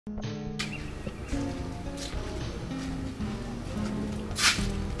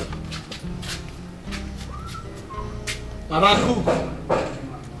Madam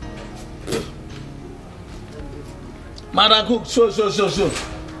Cook, show.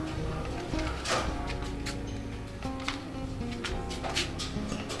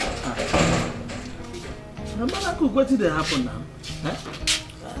 Madam Cook, what did happen now? Eh?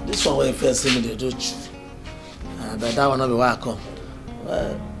 This one when first see me, they do chew. But that one not be why I come.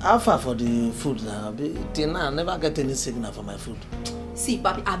 How far for the food now? Till now, I never get any signal for my food. See,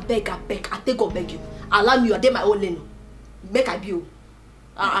 Papi, I beg, I take go beg you. Allow me, I did my own lane. Make I bill.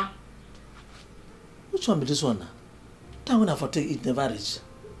 Which one be this one now? That one I for take it never reach.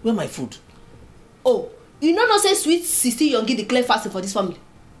 Where my food? Oh, you know not say sweet sister Yongi declare fasting for this family.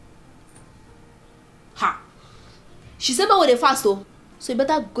 Ha! She said about the fast though. So you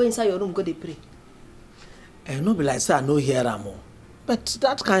better go inside your room, go dey pray. No be like say I no hear am o. But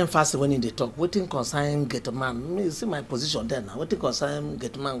that kind of fasting when they talk, waiting concern get man. Me see my position there now. Waiting concern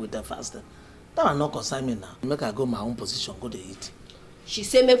get man with the fasting. That one not concern me now. Make I go my own position, go to eat. She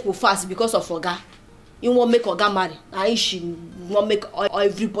say make we fast because of Oga. You won't make Oga marry. And she won't make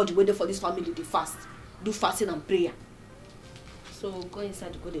everybody waiting for this family to fast. Do fasting and prayer. So go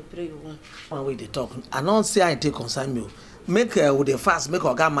inside to go to pray you want. One way they talk. I don't say I take concern me. Make with the fast, make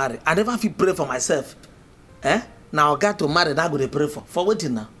Oga marry. I never feel pray for myself. Now Oga to marry, now go to pray for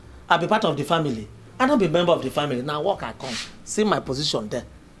waiting now. I be part of the family. I don't be member of the family. Now work I come. See my position there.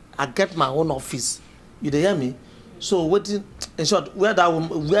 I get my own office. You dey hear me? So waiting. In short, where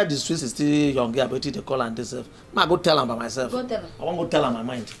the Swiss is still young girl, but they call and this. I go tell her by myself. Go tell her. I want to go tell her my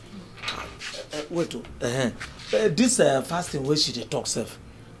mind. Wait. This fasting where she dey talk self.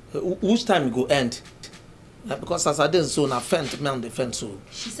 Which time it go end? Because as I didn't so na fence me on the fence so.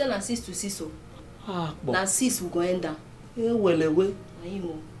 She said na 6 to 6 so. Na 6 we go end down. Well away.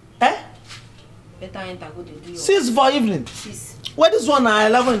 Better enter go dey do your 6 for evening. 6. Where this one na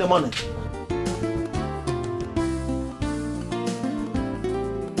 11 in the morning?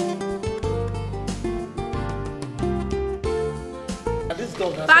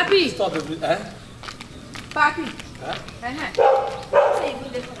 Papi! Stop it. Papi!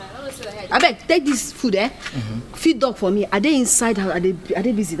 I beg, take this food, Feed dog for me. Are they inside? Are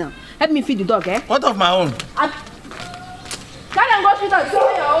they busy now? Help me feed the dog, What of my own? Can I go feed dog? Show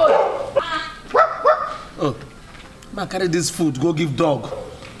your own. Oh, man, carry this food, go give dog.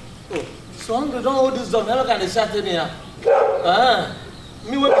 Oh, so hungry, don't hold this dog. Never can they shut in here.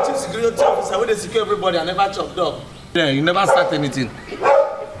 Me when the chief security officer, where they secure everybody, I never chop dog. Yeah, you never start anything.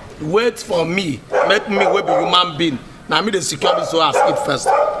 Wait for me. Make me wait be human being. Now me the secure this so I eat first.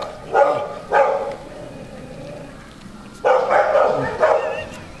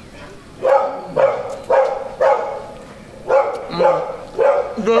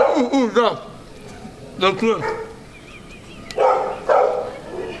 The clone.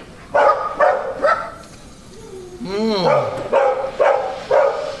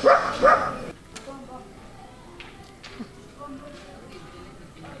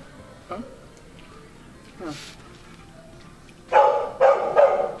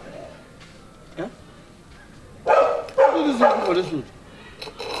 For this food.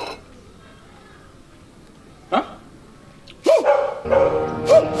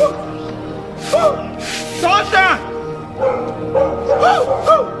 Sunshine!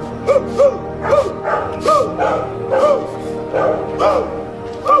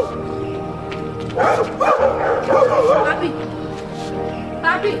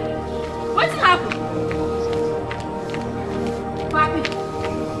 Papi, what's happened? Papi.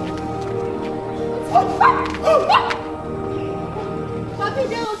 Papi,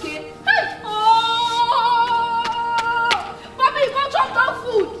 they okay? Hey! Oh! Papi, you can't chop that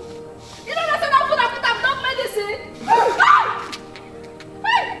food. You don't know that food I put up dog medicine. Hey!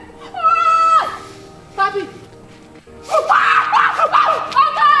 Hey! Oh! Papi.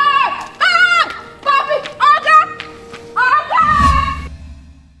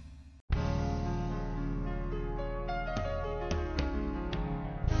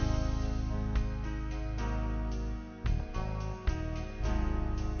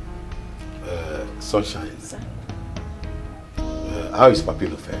 Sunshine. Sir. How is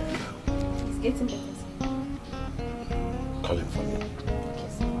Papillo faring now? He's getting better, sir. Call him for me. Okay,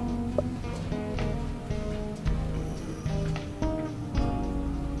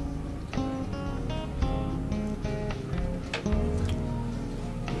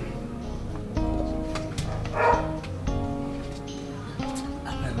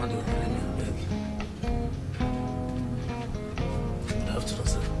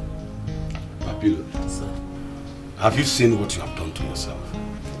 sir. Papillo, sir. Have you seen what you have done to yourself?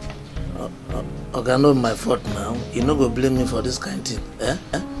 Okay, not my fault now. You no go blame me for this kind of thing.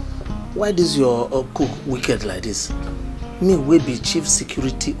 Why this your cook wicked like this? Me will be chief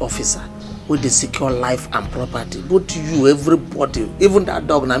security officer with the secure life and property. Both you, everybody, even that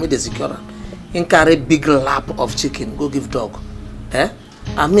dog, na me the secure. In carry big lap of chicken, go give dog. Eh?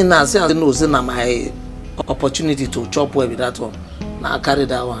 I mean, now say na my opportunity to chop away with that one. Now I carry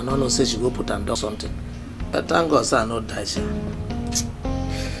that one. I don't know say she go put and do something. But thank God, sir, no die.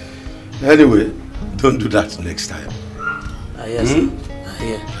 Anyway, don't do that next time. Yes, sir.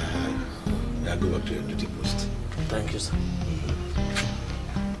 Yeah. I'll go back to your duty post. Thank you, sir.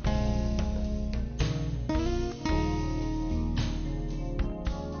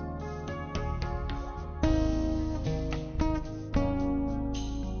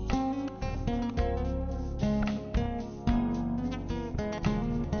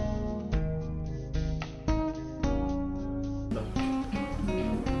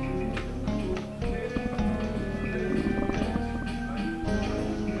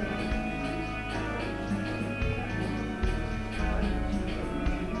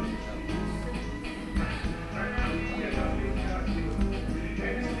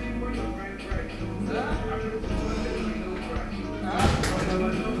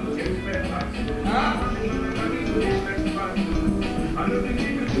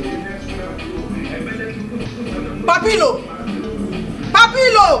 Papillo!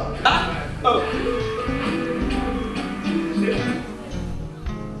 Papillo! Oh.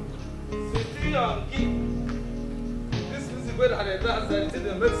 This is the way that I dance and it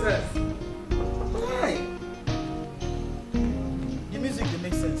didn't make sense. Why? The music dey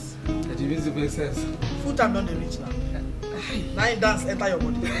make sense. The music makes sense. Full time don dey reach now. Now you dance enter your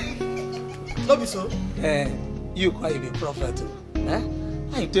body. No be so? You quite be prophet too.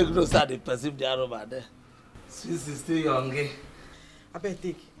 I take no start to perceive the aroma there. Swiss is still young. I better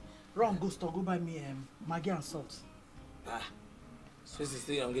take. Run go store, go buy me Maggi and salt. Swiss is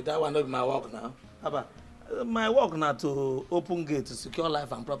still young. That one not be my work now. Abba, my work now to open gate to secure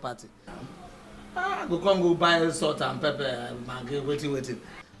life and property. I go come go buy salt and pepper, Maggi, waiting.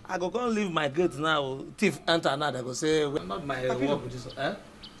 I go come leave my gate now. Thief enter now. They go say, well, not my work with this. I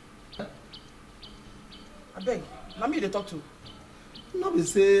beg. Now me they talk to. No be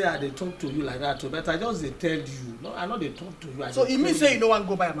say I dey talk to you like that too, but I just dey tell you. No, I know they talk to you. So it means say you no want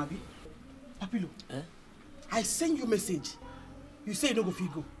go buy Amabi? Papillo. Eh? I send you message. You say you no go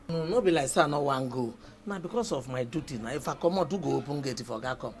fit go. No be like say I no wan go. Now because of my duty now, if I come out to go open gate if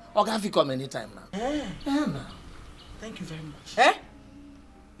Oga come. Oga fit come anytime now. Now. Thank you very much.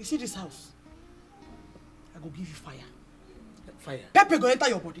 You see this house? I go give you fire. Fire. Pepper go enter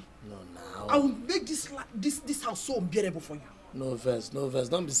your body. No, now. I will make this house so unbearable for you. No verse.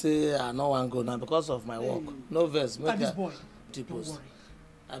 Don't be say I no wan go now because of my work. No verse. Make this boy. Don't worry.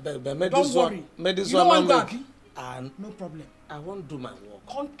 I beg, but make Don't this worry. one. Make this you one. Don't want to and no problem. I won't do my work.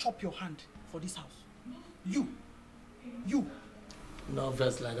 Can't chop your hand for this house. You. No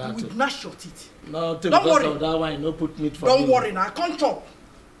verse like that. You will gnash your teeth. No, don't worry. Of that one, no put meat for Don't me. worry now. Can't chop.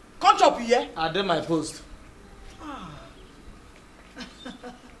 Can't chop you, yeah? I did my post.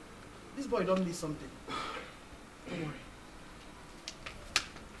 This boy don't need something. Don't worry.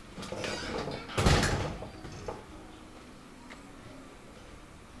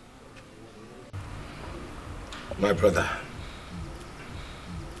 My brother,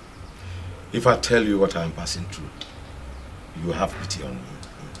 if I tell you what I am passing through, you have pity on me.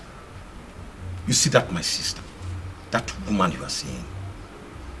 You see that my sister, that woman you are seeing,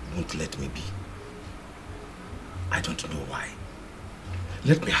 won't let me be. I don't know why.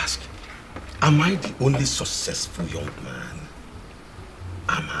 Let me ask, am I the only successful young man?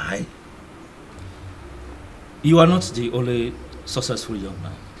 Am I? You are not the only successful young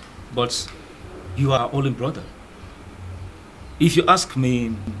man, but you are our only brother. If you ask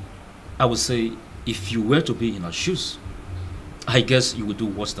me, I would say, if you were to be in our shoes, I guess you would do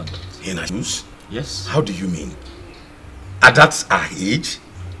worse than that. In our shoes? Yes. How do you mean? At that our age?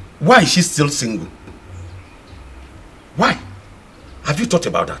 Why is she still single? Why? Have you thought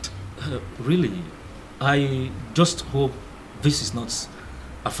about that? Really, I just hope this is not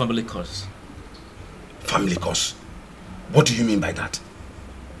a family curse. Family curse? What do you mean by that?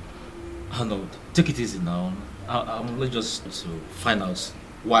 I know. Take it easy now. I'm only just to find out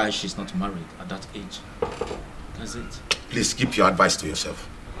why she's not married at that age. That's it. Please keep your advice to yourself.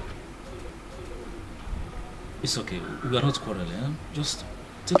 It's okay. We are not quarreling. Eh? Just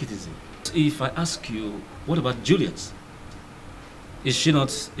take it easy. If I ask you, what about Juliet? Is she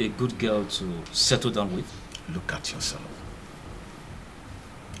not a good girl to settle down with? Look at yourself.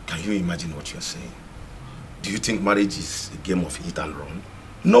 Can you imagine what you're saying? Do you think marriage is a game of hit and run?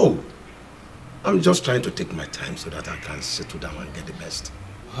 No. I'm just trying to take my time so that I can settle down and get the best.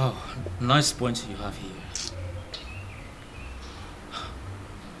 Wow, nice point you have here.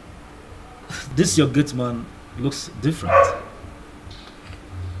 this your gate man looks different.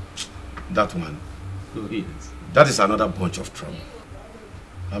 That one. Who he is? That is another bunch of trouble.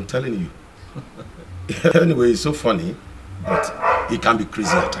 I'm telling you. Anyway, it's so funny, but he can be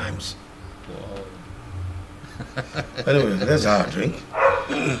crazy at times. Wow. Anyway, let's have a drink.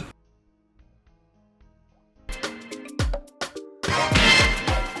 I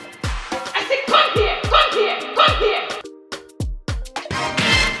said, come here, come here, come here.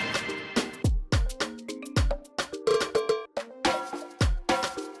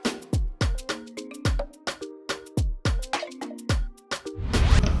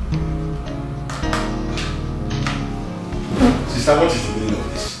 Sister, what is the meaning of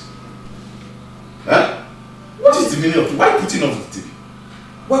this? Huh? What is the meaning of it? Why putting off the TV?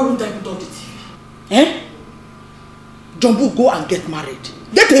 Why wouldn't I put on the TV? Eh? Jumbo, go and get married.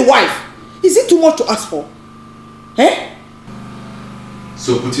 Get a wife. Is it too much to ask for? Eh?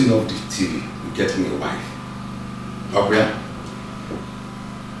 So putting off the TV will get me a wife. Papillo?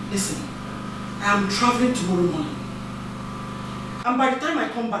 Listen, I am traveling tomorrow morning. And by the time I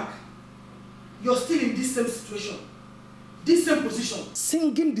come back, you're still in this same situation. This same position.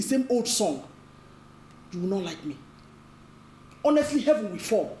 Singing the same old song. You will not like me. Honestly, heaven will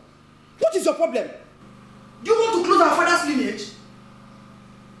fall. What is your problem? Do you want to close our father's lineage?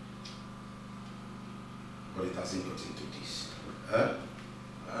 But it hasn't got into this. Huh?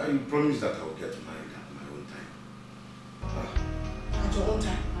 I promise that I will get married at my own time. At your own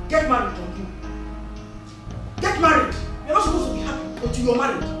time. Get married, Jumbo. Get married. You're not supposed to be happy until you're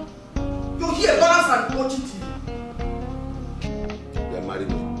married. You're here, balance and watching TV. They marry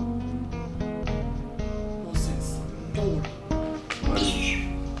me. Nonsense. Don't worry. Marry me.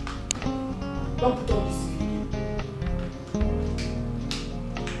 Don't put on this TV.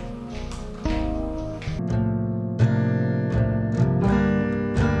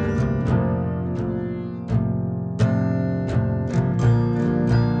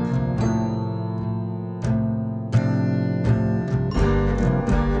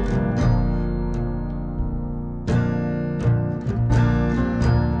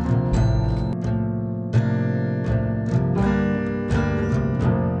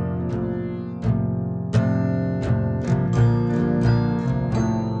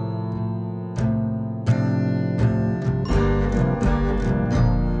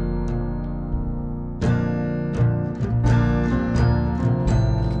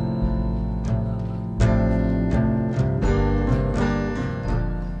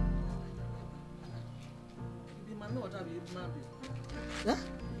 Yeah?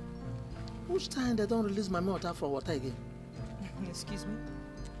 Which time they don't release my water for water again? Excuse me?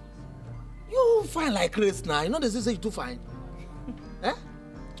 You fine like crazy now. You know they say you too fine. Eh?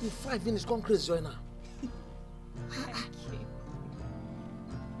 You fine finish, come crazy join now.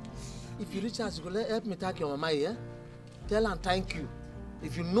 If you reach out, you go help me thank your mama here. Tell her thank you.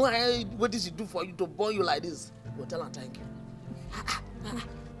 If you know what this she do for you to born you like this, go tell her thank you.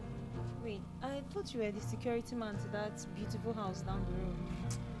 Wait, I thought you were the security man to that beautiful house down the road.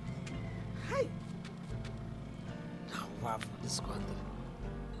 Hi. Now, wow, for this country.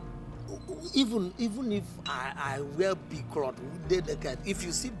 Even if I wear big cloth, if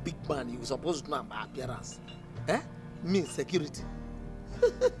you see big man, you're supposed to know my appearance. Eh? Me, security.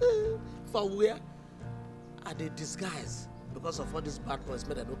 For where are they disguised? Because of all these bad boys,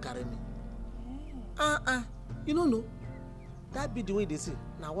 may they don't carry me. You don't know. That be the way they say.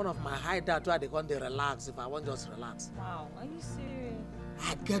 Now one of my hideout where they come they relax if I want just relax. Wow, are you serious?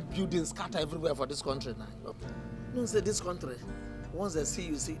 I get buildings scattered everywhere for this country now. Look, you know, say this country, once they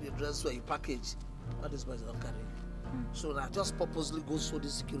see the dress where you package, all these boys don't carry you. So I just purposely go show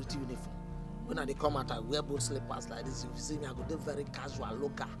this security uniform. When they come out, I wear both slippers like this. If you see me, I go do very casual,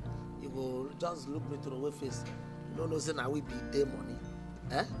 local. You go just look me through the way face. You don't know, say now we be day money.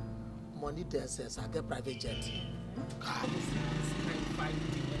 Eh? Money there says I get private jet. God, this kind of fight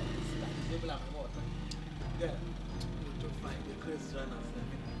thing. This like water. Yeah, you don't find the crazy runners.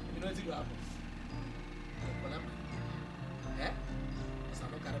 You know what will happen? Eh? Because I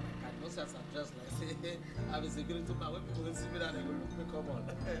don't carry my card. No sense I'm just like say I'm a security man. When people will see me that they will look me come on. I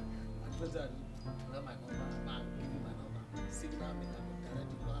told you I have my number. Man, give me my number. Signal me. I will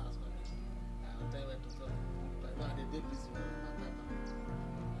direct you to ask my name. I'll tell you where to go. But now they did busy with my paper.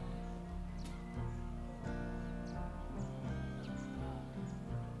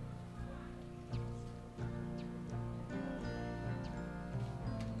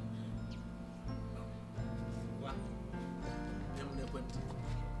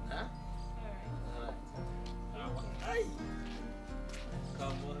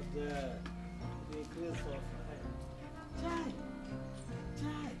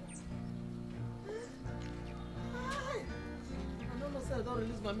 say I don't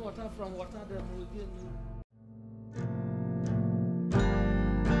release my water from water them again.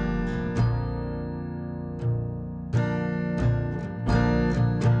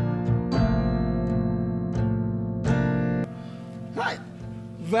 Hi,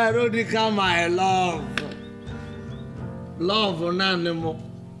 Veronica, my love. Love Onanimo.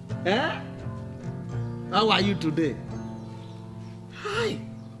 Eh? How are you today? Hi.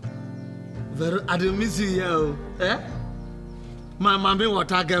 I didn't miss you here. Eh? My mommy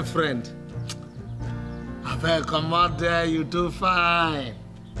water girlfriend. I better come out there, you too fine.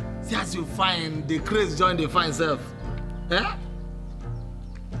 See as you fine, the craze join the fine self. Eh?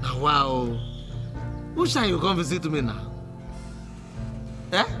 Now wow. Who shall you come visit me now?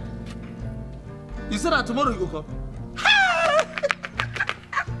 Eh? You said that tomorrow you go come?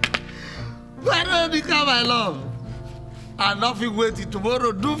 Veronica, my love. And nothing waiting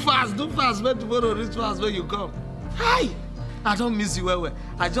tomorrow. Do fast, when tomorrow reach fast when you come. Hi! I don't miss you well.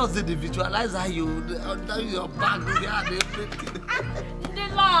 I just did the visualize how you under your back. The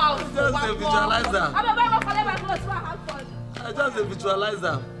love. Just the visualizer. I just the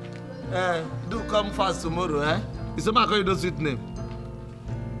visualizer. Do come fast tomorrow, eh? Is somebody call you no sweet name?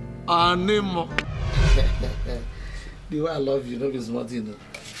 Animo. The way I love you, no be small thing.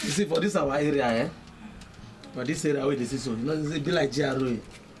 You see, for this our area, eh? For this area where they see so, you know, it be like GRA.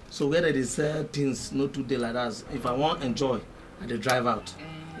 So where they sell things not too day like that. If I want enjoy, I they drive out.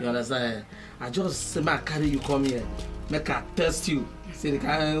 You understand? I just say I carry you come here, make I test you, see the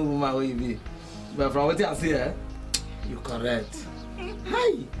kind of woman where you be. But from what I see, eh, you correct.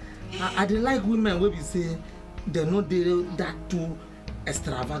 Hi, I dey like women where we say they know they that too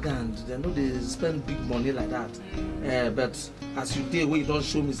extravagant. They know they spend big money like that. But as you did, where you don't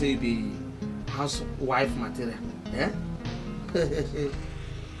show me say you be housewife material. Eh?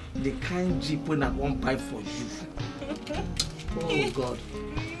 The kind Jeep when I won't buy for you. Oh God.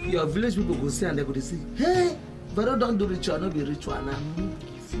 Your village people go say and they go to say, hey, but don't do ritual, not be ritual. And I'm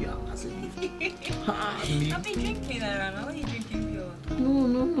give you as a gift. I've been drinking around. Why are you drinking pure?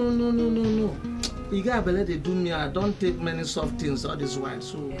 No. You gotta believe they do me. I don't take many soft things or this wine.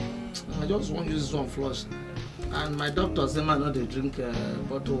 So I just want to use this one flush. And my doctor said, man, not they drink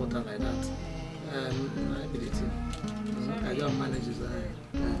bottled water like that. I be the thing. I just manage it.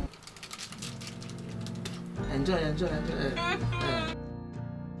 Enjoy.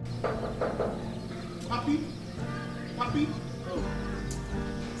 Papi? Oh.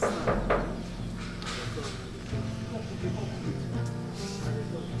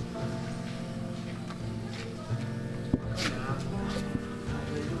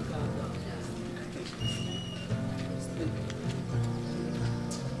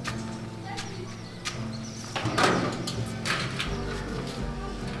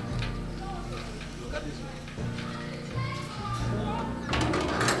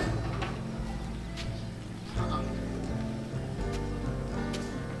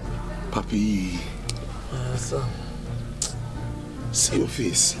 Papi, Sir. see your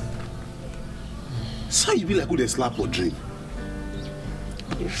face. So you be like who they slap or dream?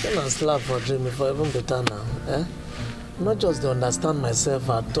 You cannot slap for dream if I even better now. Eh? Not just to understand myself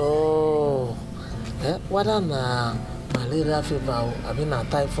at all. Eh? Whether na malaria fever, I mean a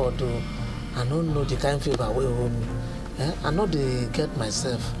typhoid, I don't know the kind of fever we hold me. Eh? I know they get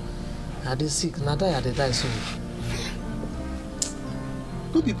myself. I dey sick, now I dey die soon.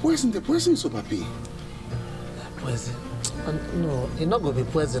 Don't be poison, the poison so papi. Poison? No, it not gonna be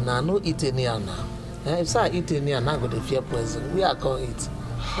poison. I no eat any now. If I eat any, I'm not gonna fear poison. We are gonna eat.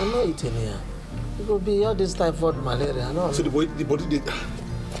 I no eat any. It will be all this typhoid, malaria. No. So the body did.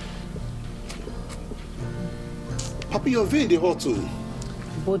 Papi, your vein they hot too.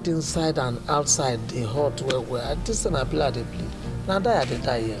 Both inside and outside, they hot where this and I play they play. Now die they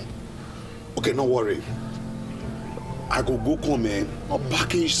die here. Okay, no worry. I go come and I'll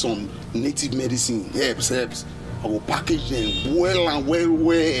package some native medicine, herbs. I will package them well and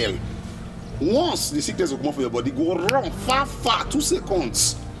well. Once the sickness will come off your body, go run far, 2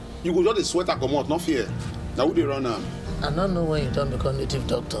 seconds. You go just the sweater come out, not fear. Now who they run now? I don't know when you don't become native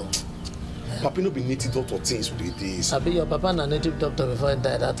doctor. Papi no be native doctor things with this. I be your papa na native doctor before he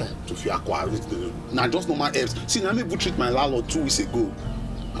died that time. To fear now just normal herbs. See, now me go treat my landlord 2 weeks ago.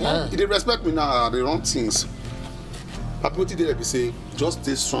 They respect me now, they run things. Papi, what did they say? Just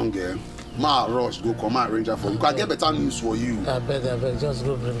stay strong, eh? Ma rush, go come and arrange for you. I get better news for you. I beg, just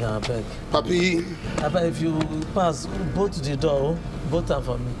go bring her, I beg. Papi. I beg, if you pass, both to the door, both are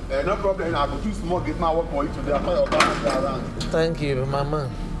for me. No problem, I go do small, get my work for you today. I call your back around. Thank you, Mama.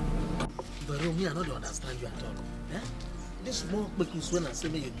 But me, I don't understand you at all. Eh? This small quick when I say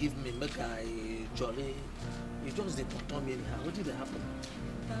me, you give me, make I jolly. You just dey control me anyhow. What did happen?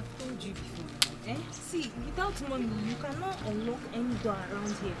 I've told you before. See, without money, you cannot unlock any door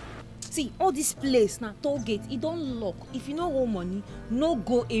around here. See, all this place now, toll gate, it don't lock. If you no hold money, no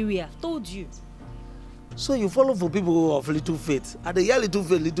go area. Told you. So you follow for people of little faith. At the year little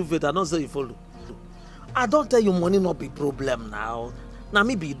faith, I don't say you follow. I don't tell you money not be problem now. Now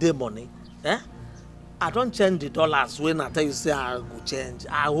me be the money. I don't change the dollars when I tell you say I go change.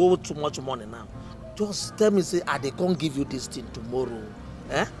 I hold too much money now. Just tell me say they can't give you this thing tomorrow.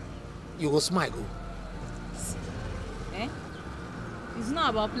 You go smile go. It's not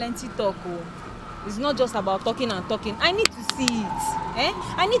about plenty talk. It's not just about talking and talking. I need to see it.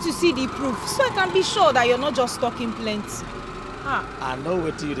 I need to see the proof so I can be sure that you're not just talking plenty. I know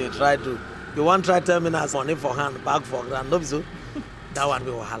what you they try to. You want try tell me now money for hand, bag for grand. No, so that one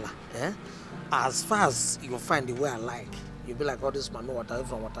be wahala. As far as you find the way I like, you be like all this mommy water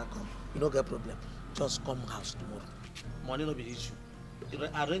from water come. You don't get problem. Just come house tomorrow. Money no be issue. You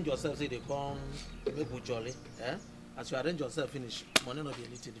arrange yourself, say they come, make you jolly. As you arrange yourself, finish. Money not be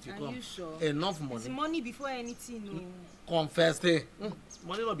anything. If you come, you sure? Enough money. It's money before anything. No. Confess, hey.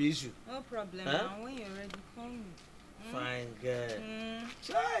 Money not be issue. No problem. Now when you're ready, call me. Fine girl.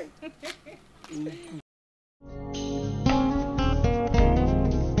 Try.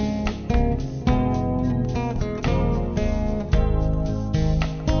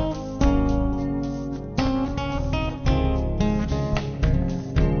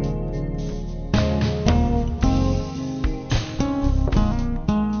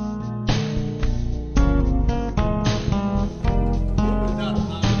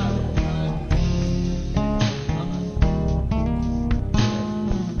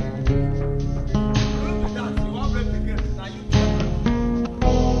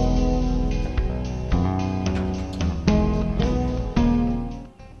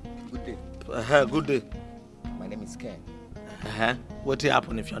 Good day. My name is Ken. What will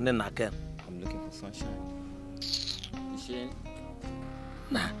happen if your name is Ken? I'm looking for sunshine.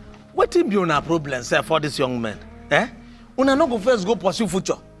 Nah, what will be your problem, sir, for this young man? Una no go first go pursue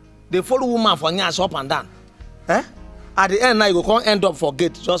future. They follow woman for nyash up and down. At the end now you go come end up for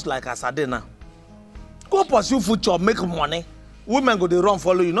gate just like Asade now. Go pursue future, make money. Women go they run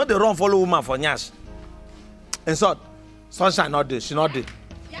follow you, not they run follow woman for nyash. And so, sunshine not there, she not there.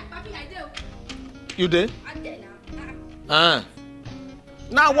 You there? Now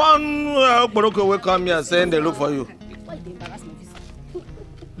one broker will come here saying they look for you.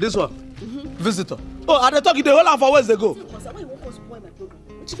 This one? Visitor. Oh, are they talking the whole half hours ago?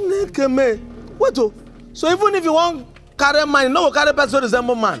 What? So even if you want carry man, no carry person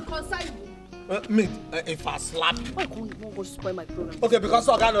resemble man. Me, if I slap you. Why can't you go spoil my program? Okay, because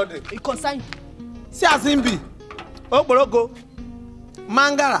I cannot do. It concern you. See as him be. Oh, Boroko.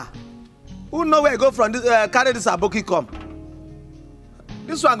 Mangara. Who know where you go from this, carry this aboki come?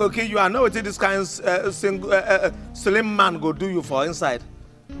 This one go kill you. I know what this kind slim man go do you for inside.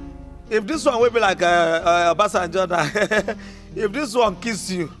 If this one will be like Obasanjo, if this one kiss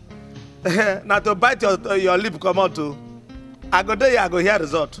you, not to bite your lip come out too. I go there, I go hear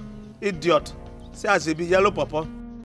result. Idiot. See as he be yellow papa.